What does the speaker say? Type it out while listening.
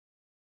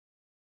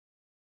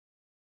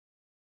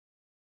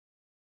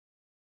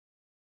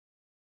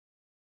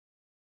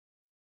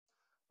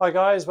Hi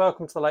guys,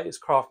 welcome to the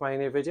latest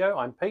Craftmania video.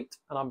 I'm Pete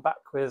and I'm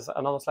back with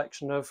another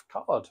selection of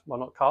card. Well,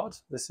 not card,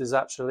 this is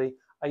actually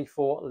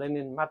A4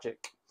 linen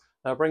magic.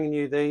 Now bringing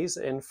you these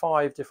in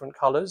 5 different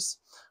colours.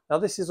 Now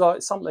this is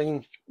like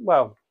something,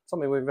 well,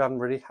 something we haven't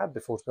really had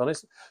before, to be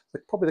honest.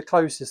 Probably the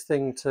closest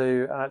thing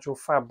to an actual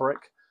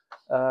fabric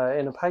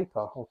in a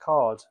paper or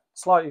card.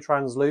 Slightly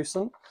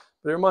translucent,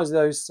 but it reminds me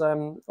of those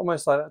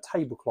almost like a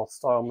tablecloth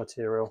style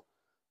material.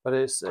 But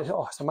it's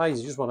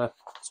amazing, you just want to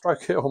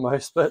stroke it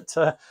almost. But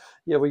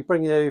yeah, we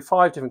bring you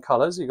 5 different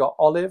colours. You've got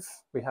olive,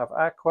 we have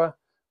aqua,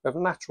 we have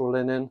natural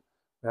linen,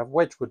 we have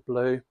wedgwood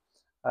blue,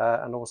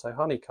 and also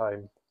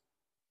honeycomb.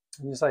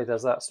 And you say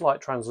there's that slight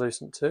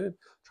translucency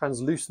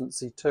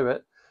to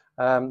it.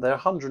 They're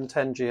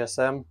 110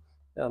 GSM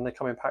and they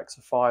come in packs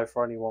of 5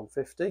 for only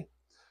 150.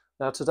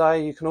 Now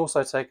today you can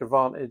also take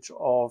advantage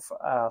of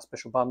our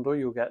special bundle.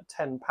 You'll get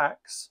 10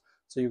 packs,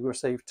 so you'll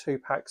receive 2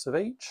 packs of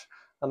each.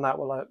 And that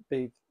will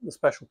be the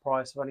special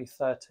price of only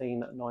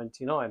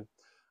 $13.99. And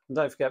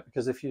don't forget,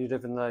 because if you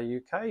live in the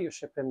UK, your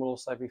shipping will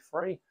also be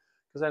free,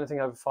 because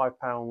anything over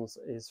 £5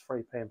 is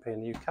free P&P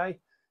in the UK.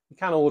 You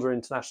can order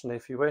internationally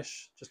if you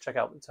wish. Just check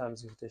out the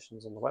terms and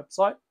conditions on the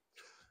website.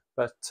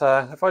 But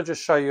if I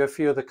just show you a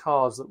few of the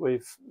cards that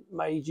we've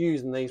made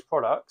using these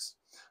products.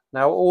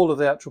 Now all of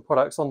the actual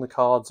products on the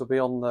cards will be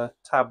on the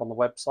tab on the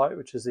website,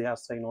 which is the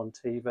As Seen on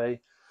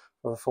TV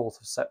for the 4th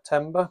of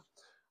September.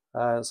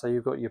 So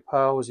you've got your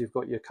pearls, you've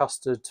got your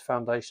custard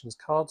foundations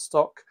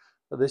cardstock,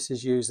 but this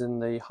is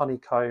using the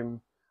honeycomb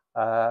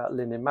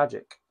linen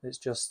magic. It's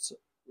just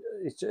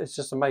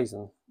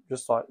amazing.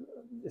 Just like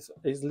it's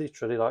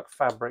literally like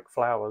fabric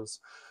flowers.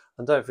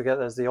 And don't forget,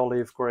 there's the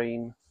olive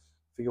green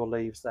for your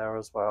leaves there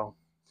as well.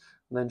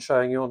 And then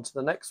showing you on to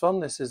the next one.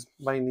 This is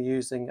mainly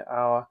using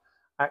our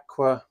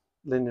aqua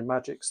linen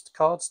magic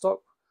cardstock,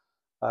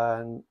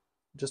 and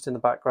just in the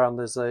background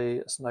there's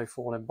a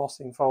snowfall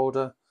embossing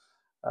folder.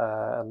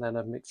 And then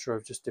a mixture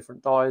of just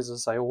different dyes.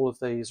 As I say, all of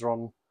these are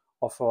on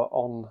offer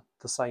on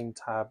the same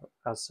tab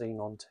As Seen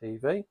on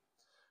TV.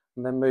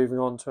 And then moving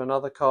on to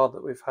another card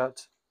that we've had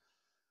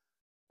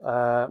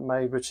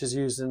made, which is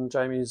using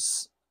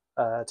Jamie's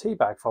tea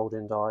bag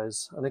folding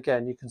dies. And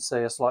again, you can see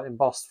a slight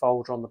embossed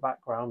folder on the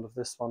background of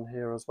this one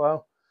here as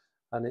well.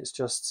 And it's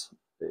just,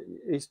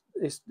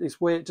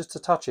 it's weird just to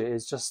touch it.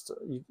 It's just,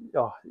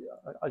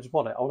 I just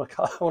want it. I want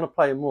to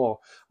play more.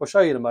 I'll show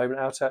you in a moment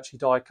how to actually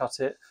die cut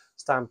it,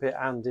 stamp it,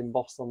 and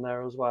emboss on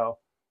there as well,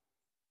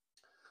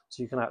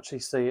 so you can actually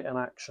see it in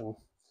action.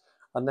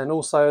 And then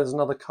also there's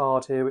another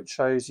card here which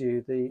shows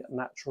you the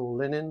natural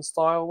linen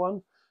style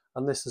one,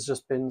 and this has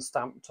just been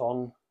stamped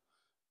on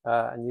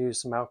and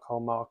used some alcohol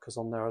markers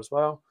on there as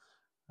well.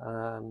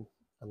 And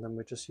then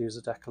we just use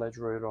a decollage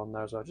ruler on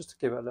there as well, just to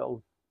give it a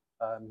little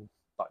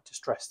like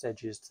distressed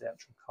edges to the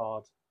actual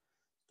card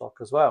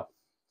stock as well.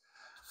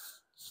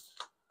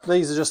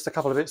 These are just a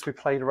couple of bits we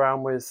played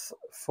around with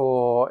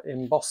for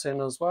embossing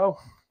as well,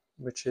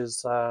 which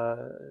is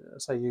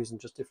say using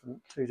just 2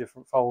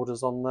 different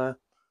folders on there.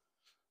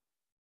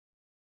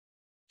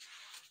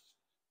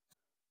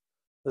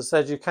 As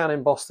I said, you can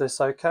emboss this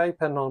okay,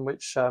 depending on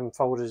which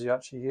folders you're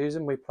actually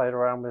using. We played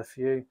around with a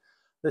few.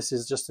 This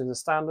is just in the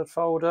standard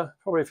folder.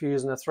 Probably if you're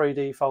using a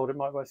 3D folder, it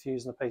might be worth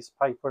using a piece of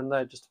paper in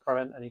there just to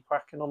prevent any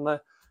cracking on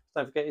there.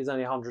 Don't forget, it's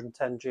only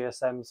 110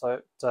 GSM,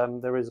 so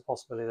there is a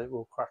possibility that it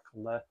will crack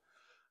on there,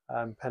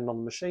 depending on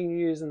the machine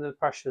you're using, the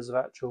pressures of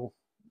the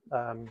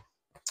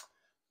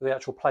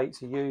actual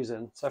plates you're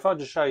using. So if I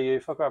just show you,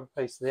 if I grab a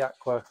piece of the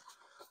aqua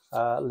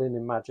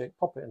linen magic,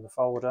 pop it in the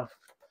folder,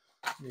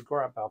 you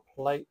grab our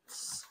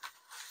plates,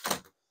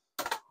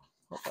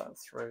 put that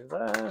through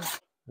there,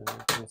 and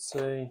you can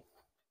see,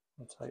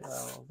 I'll take that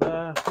out of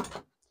there.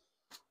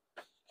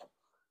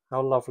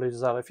 How lovely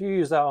does that look? If you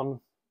use that on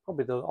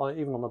probably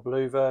even on the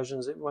blue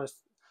versions, is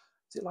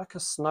it like a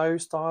snow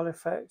style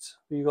effect?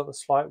 You've got the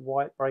slight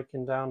white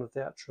breaking down of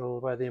the actual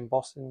where the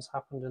embossing's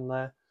happened in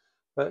there.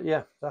 But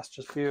yeah, that's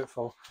just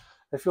beautiful.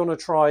 If you want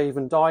to try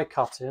even die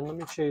cutting, let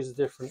me choose a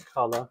different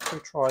colour. Let me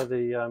try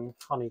the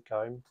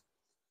honeycomb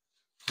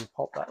and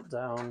pop that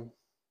down.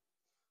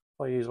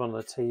 I'll use one of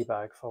the tea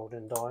bag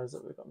folding dies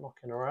that we've got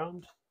knocking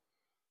around.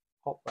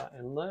 Pop that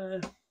in there.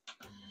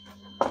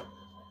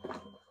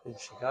 Here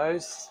she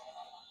goes.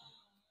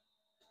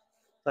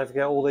 Don't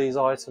forget, all these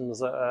items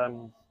that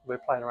we're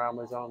playing around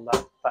with on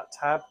that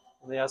tab,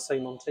 the As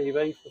Seen on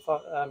TV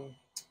for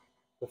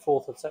the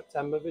 4th of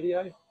September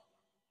video.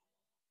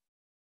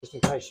 Just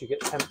in case you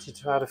get tempted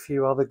to add a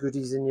few other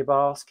goodies in your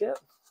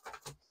basket.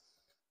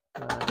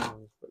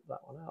 Put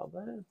that one out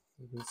there,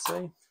 you can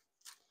see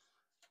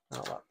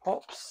how that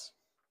pops.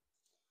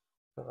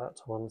 Put that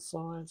to one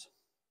side.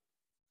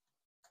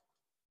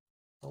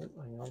 Oh,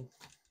 hang on.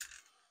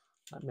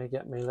 Let me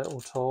get my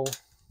little tool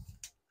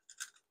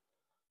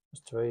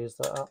just to ease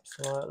that up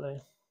slightly.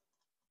 Is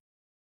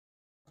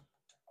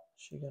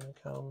she going to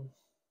come?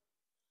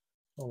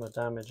 I don't want to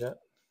damage it,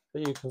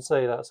 but you can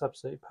see that's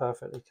absolutely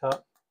perfectly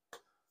cut.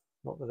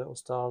 Knock the little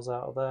stars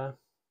out of there.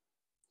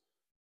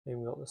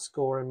 Even got the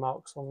scoring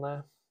marks on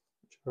there,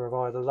 which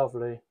provide a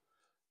lovely,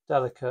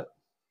 delicate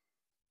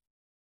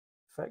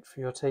effect for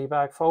your tea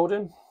bag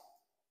folding.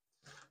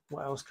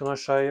 What else can I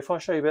show you? If I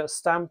show you a bit of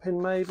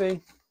stamping,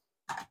 maybe.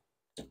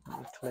 Let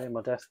me clear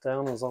my desk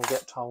down as I'll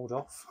get told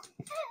off.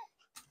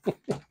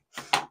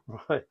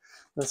 Right,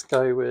 let's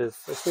go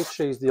with, if we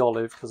choose the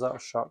olive, because that'll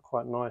show up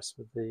quite nice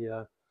with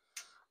the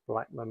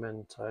black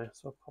memento.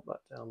 So I'll pop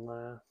that down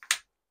there.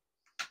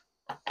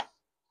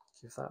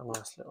 Give that a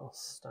nice little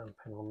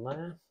stamping on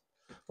there.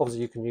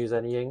 Obviously you can use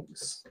any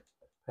inks,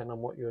 depending on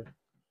what you're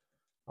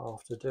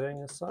after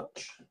doing as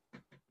such.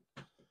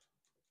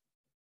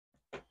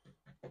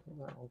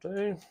 That'll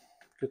do.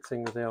 Good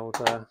thing with the old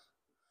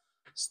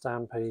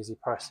Stamp Easy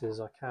presses,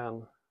 I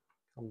can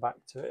come back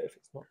to it if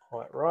it's not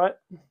quite right.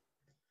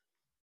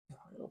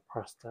 I'll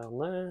press down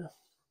there.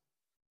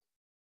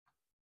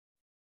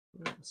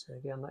 So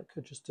again, that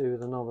could just do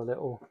with another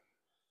little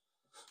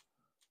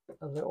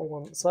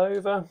once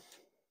over.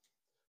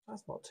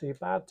 That's not too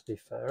bad, to be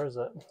fair, is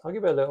it? I'll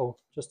give it a little,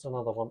 just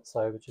another once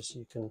over, just so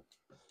you can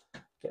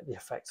get the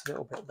effect a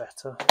little bit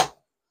better.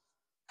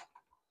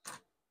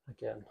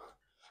 Again,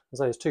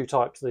 there's two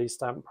types of these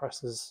stamp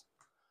presses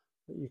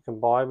that you can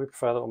buy. We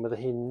prefer that one with a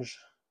hinge,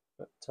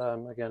 but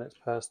again, it's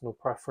personal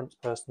preference,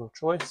 personal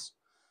choice.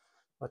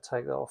 I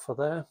take that off of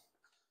there.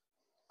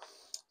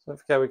 So don't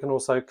forget, we can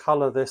also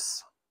colour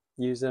this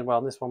using, well,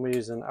 this one we're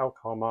using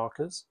alcohol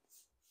markers,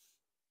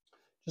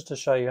 just to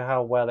show you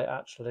how well it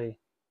actually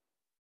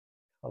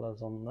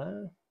colours on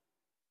there.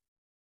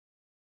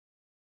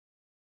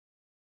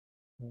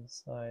 And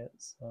so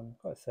it's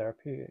quite a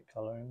therapeutic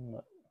colour, isn't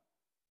it?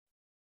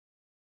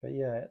 But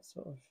yeah, it's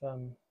sort of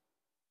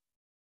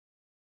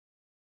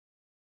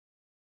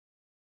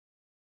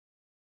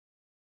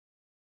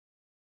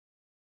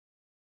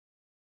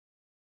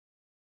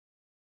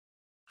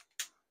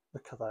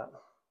look at that.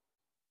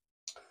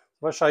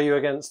 So I'll show you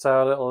against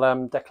our little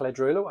decollage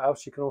ruler. What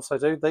else you can also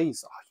do?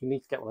 These, you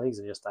need to get one of these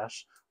in your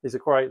stash. These are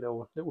a great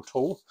little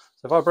tool.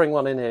 So if I bring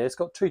one in here, it's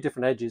got two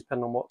different edges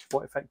depending on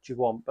what effect you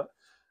want. But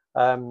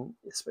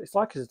it's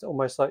like it's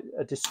almost like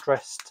a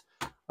distressed,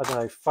 I don't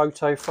know,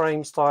 photo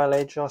frame style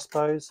edge, I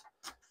suppose.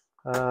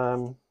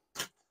 But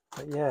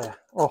yeah,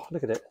 oh,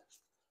 look at it.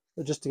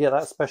 But just to get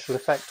that special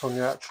effect on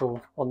your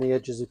on the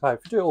edges of the paper.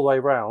 If you do it all the way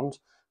around,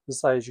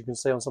 as you can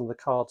see on some of the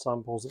card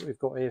samples that we've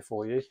got here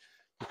for you,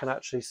 you can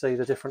actually see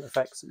the different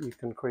effects that you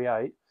can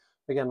create.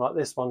 Again, like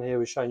this one here,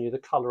 we're showing you the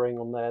colouring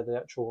on there,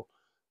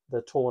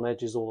 the torn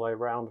edges all the way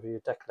around with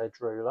your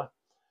decollage ruler.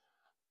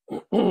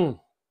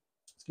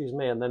 Excuse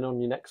me. And then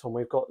on your next one,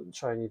 we've got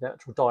showing you the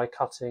actual die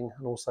cutting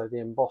and also the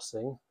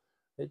embossing.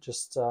 It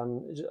just,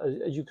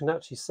 you can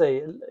actually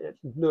see, it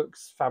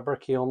looks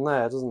fabricy on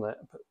there, doesn't it?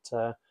 But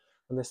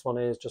and this one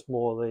is just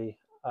more the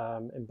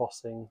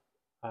embossing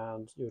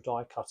and your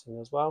die cutting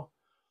as well.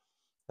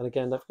 And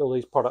again, they've got all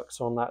these products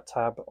on that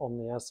tab on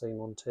the As Seen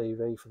on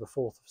TV for the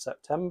 4th of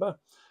September.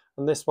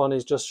 And this one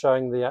is just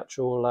showing the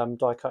actual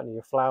die cutting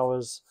your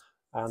flowers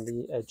and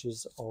the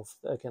edges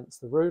against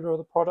the ruler of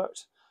the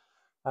product.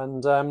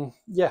 And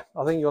yeah,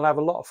 I think you'll have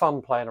a lot of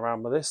fun playing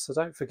around with this. So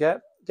don't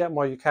forget, get them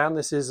while you can.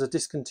 This is a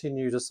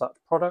discontinued as such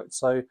product.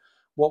 So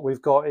what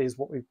we've got is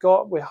what we've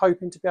got. We're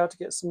hoping to be able to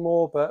get some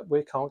more, but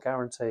we can't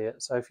guarantee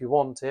it. So if you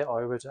want it,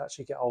 I would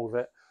actually get hold of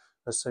it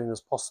as soon as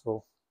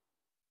possible.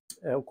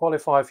 It'll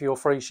qualify for your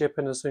free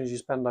shipping as soon as you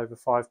spend over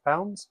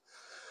 £5.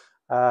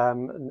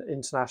 And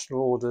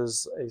international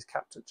orders is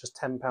capped at just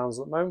 £10 at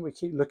the moment. We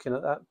keep looking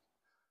at that,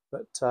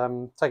 but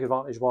take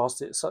advantage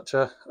whilst it's such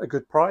a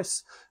good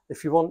price.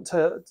 If you want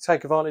to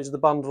take advantage of the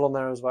bundle on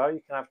there as well,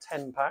 you can have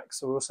 10 packs,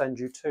 so we'll send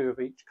you 2 of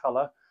each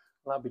colour, and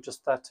that'll be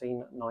just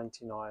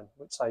 £13.99,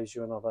 which saves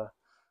you another,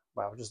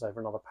 well, just over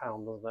another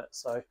 £1, doesn't it?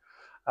 So,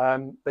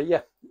 but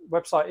yeah,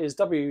 website is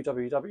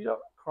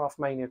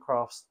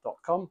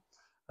www.craftmaniacrafts.com.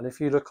 And if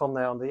you look on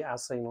there on the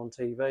As Seen on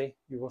TV,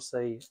 you will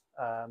see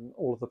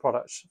all of the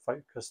products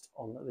focused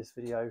on this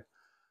video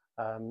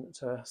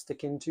to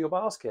stick into your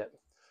basket.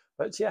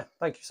 But yeah,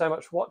 thank you so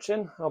much for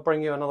watching. I'll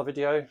bring you another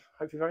video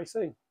hopefully very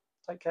soon.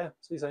 Take care.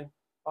 See you soon.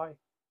 Bye.